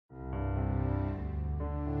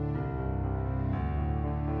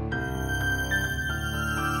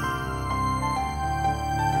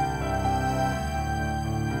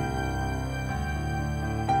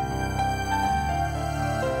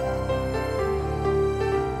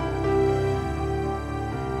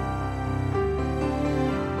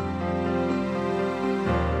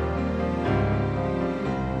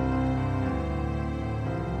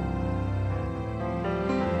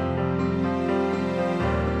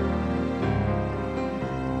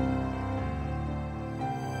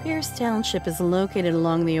Pierce Township is located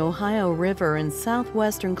along the Ohio River in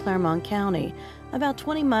southwestern Clermont County, about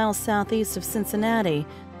 20 miles southeast of Cincinnati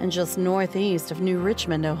and just northeast of New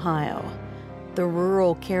Richmond, Ohio. The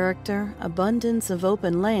rural character, abundance of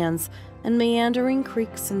open lands, and meandering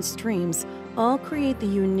creeks and streams all create the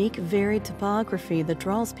unique, varied topography that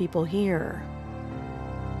draws people here.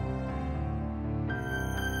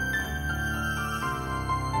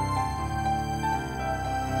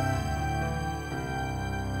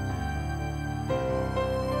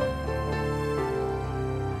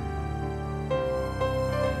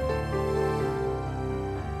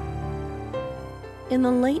 In the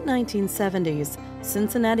late 1970s,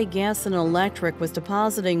 Cincinnati Gas and Electric was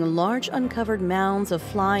depositing large uncovered mounds of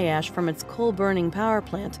fly ash from its coal-burning power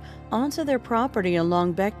plant onto their property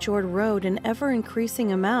along Beckjord Road in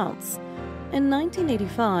ever-increasing amounts. In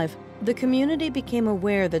 1985, the community became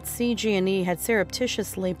aware that CG&E had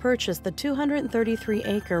surreptitiously purchased the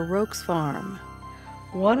 233-acre Rokes Farm.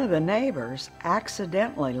 One of the neighbors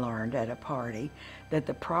accidentally learned at a party that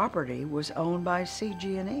the property was owned by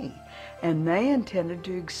CG&E, and they intended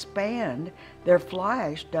to expand their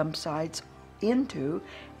fly ash dump sites into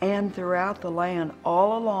and throughout the land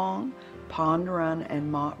all along Pond Run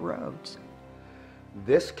and Mott roads.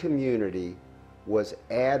 This community was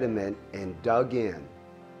adamant and dug in.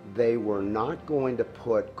 They were not going to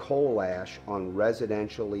put coal ash on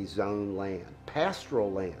residentially zoned land,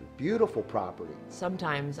 pastoral land, beautiful property.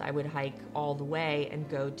 Sometimes I would hike all the way and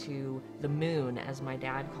go to the moon, as my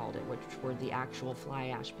dad called it, which were the actual fly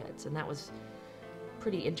ash pits, and that was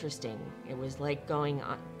pretty interesting. It was like going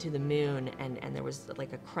to the moon, and there was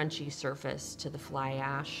like a crunchy surface to the fly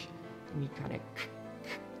ash, and you kind of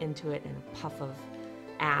into it, and a puff of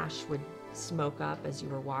ash would smoke up as you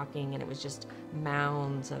were walking, and it was just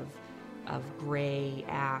mounds of gray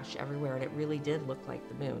ash everywhere, and it really did look like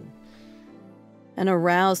the moon. An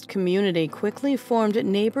aroused community quickly formed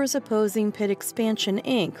Neighbors Opposing Pit Expansion,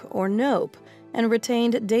 Inc., or NOPE, and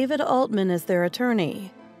retained David Altman as their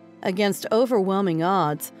attorney. Against overwhelming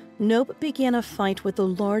odds, NOPE began a fight with the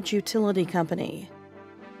large utility company.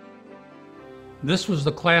 This was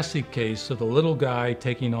the classic case of the little guy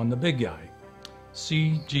taking on the big guy.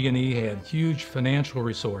 CG&E had huge financial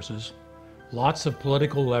resources, lots of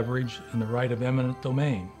political leverage, and the right of eminent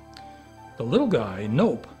domain. The little guy,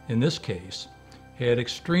 NOPE, in this case, had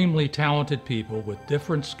extremely talented people with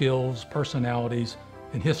different skills, personalities,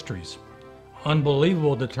 and histories,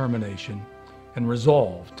 unbelievable determination, and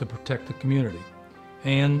resolve to protect the community.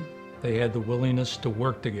 And they had the willingness to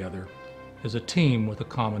work together as a team with a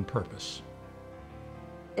common purpose.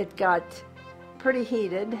 It got pretty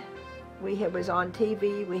heated. It was on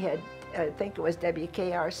TV. We had, I think it was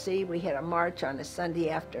WKRC. We had a march on a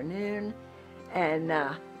Sunday afternoon, and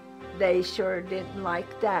they sure didn't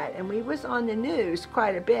like that. And we was on the news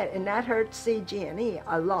quite a bit, and that hurt CG&E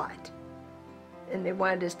a lot. And they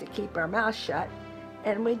wanted us to keep our mouths shut,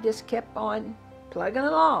 and we just kept on plugging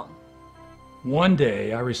along. One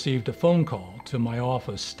day I received a phone call to my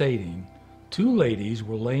office stating 2 ladies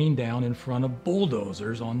were laying down in front of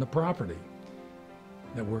bulldozers on the property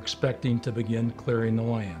that were expecting to begin clearing the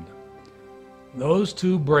land. Those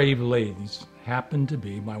 2 brave ladies happened to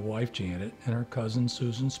be my wife Janet and her cousin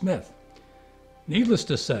Susan Smith. Needless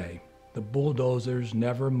to say, the bulldozers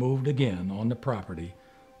never moved again on the property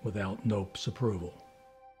without NOPE's approval.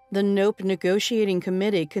 The NOPE negotiating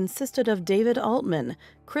committee consisted of David Altman,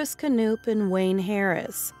 Chris Knoop, and Wayne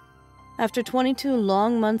Harris. After 22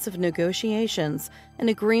 long months of negotiations, an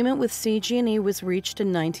agreement with CG&E was reached in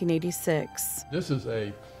 1986. This is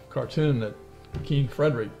a cartoon that Keene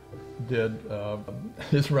Frederick did,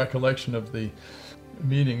 his recollection of the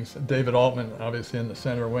meetings. David Altman, obviously in the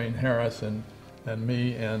center, Wayne Harris and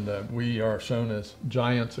me, and we are shown as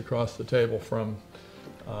giants across the table from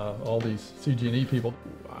all these CG&E people.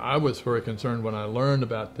 I was very concerned when I learned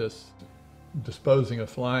about this disposing of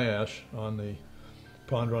fly ash on the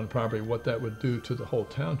Pond Run property, what that would do to the whole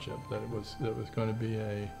township, that it was going to be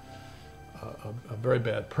a very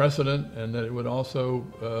bad precedent, and that it would also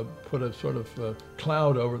put a sort of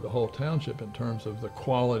cloud over the whole township in terms of the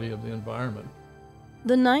quality of the environment.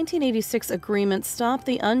 The 1986 agreement stopped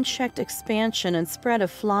the unchecked expansion and spread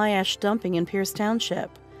of fly ash dumping in Pierce Township.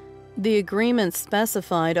 The agreement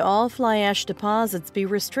specified all fly ash deposits be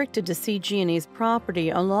restricted to CG&E's property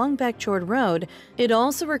along Beckjord Road. It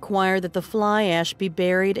also required that the fly ash be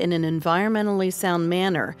buried in an environmentally sound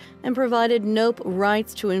manner and provided NOPE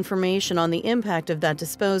rights to information on the impact of that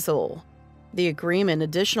disposal. The agreement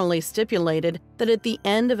additionally stipulated that at the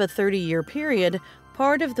end of a 30-year period,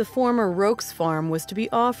 part of the former Rokes Farm was to be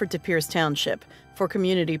offered to Pierce Township for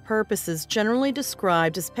community purposes generally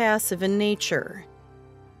described as passive in nature.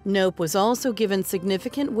 Nope was also given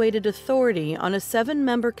significant weighted authority on a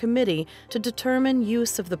 7-member committee to determine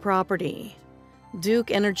use of the property.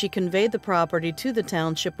 Duke Energy conveyed the property to the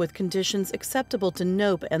township with conditions acceptable to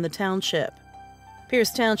Nope and the township.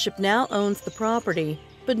 Pierce Township now owns the property,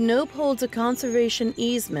 but Nope holds a conservation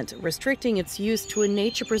easement restricting its use to a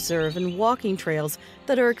nature preserve and walking trails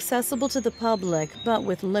that are accessible to the public but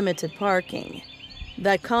with limited parking.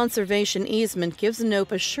 That conservation easement gives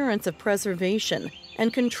Nope assurance of preservation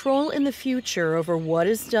and control in the future over what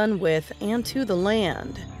is done with and to the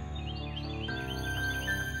land.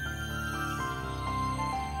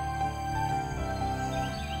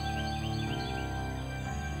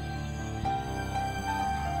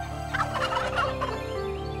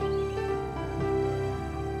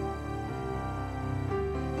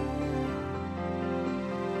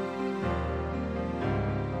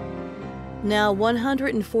 Now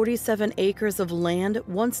 147 acres of land,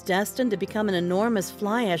 once destined to become an enormous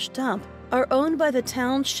fly ash dump, are owned by the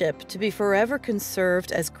township to be forever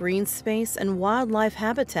conserved as green space and wildlife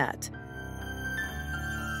habitat.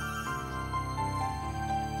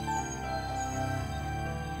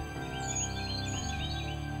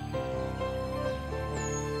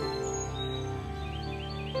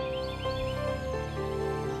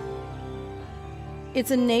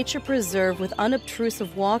 It's a nature preserve with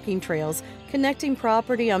unobtrusive walking trails connecting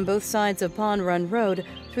property on both sides of Pond Run Road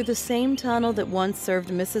through the same tunnel that once served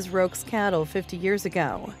Mrs. Roke's cattle 50 years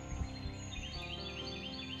ago.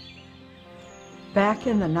 Back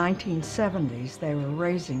in the 1970s, they were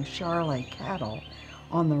raising Charolais cattle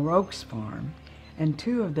on the Rokes farm, and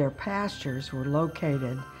 2 of their pastures were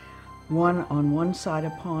located, one on one side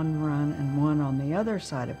of Pond Run and one on the other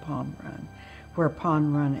side of Pond Run, where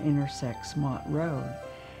Pond Run intersects Mott Road.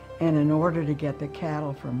 And in order to get the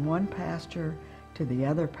cattle from one pasture to the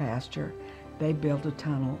other pasture, they built a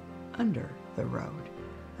tunnel under the road,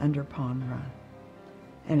 under Pond Run.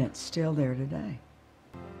 And it's still there today.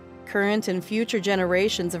 Current and future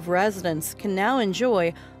generations of residents can now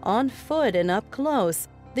enjoy, on foot and up close,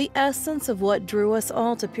 the essence of what drew us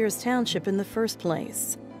all to Pierce Township in the first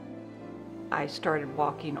place. I started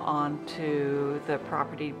walking onto the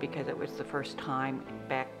property because it was the first time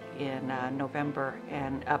back in November,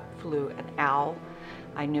 and up flew an owl.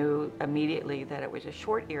 I knew immediately that it was a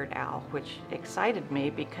short-eared owl, which excited me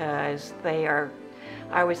because I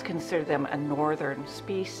always consider them a northern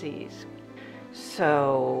species.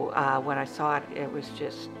 So when I saw it, it was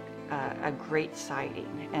just a great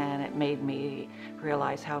sighting, and it made me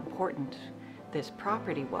realize how important this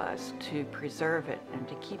property was to preserve it and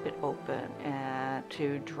to keep it open and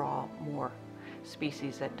to draw more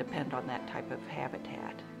species that depend on that type of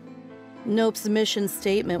habitat. Nope's mission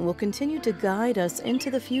statement will continue to guide us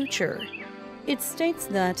into the future. It states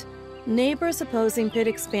that Neighbors Opposing Pit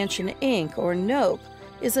Expansion, Inc., or Nope,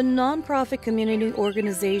 is a nonprofit community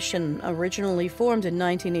organization originally formed in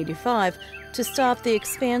 1985 to stop the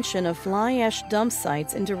expansion of fly ash dump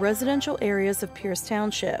sites into residential areas of Pierce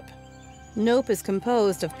Township. Nope is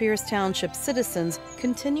composed of Pierce Township citizens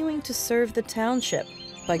continuing to serve the township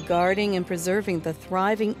by guarding and preserving the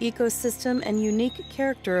thriving ecosystem and unique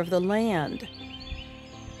character of the land.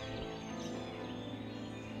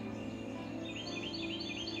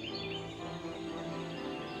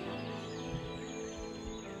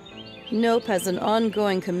 Nope has an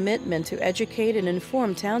ongoing commitment to educate and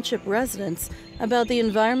inform township residents about the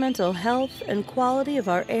environmental health and quality of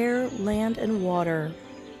our air, land, and water.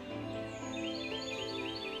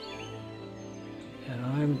 And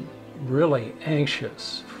I'm really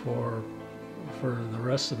anxious for the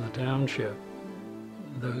rest of the township,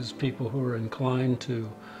 those people who are inclined to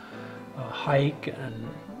hike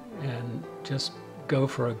and just go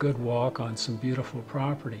for a good walk on some beautiful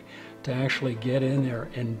property, to actually get in there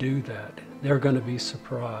and do that. They're going to be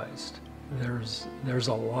surprised. There's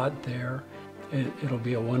a lot there. It'll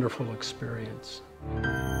be a wonderful experience.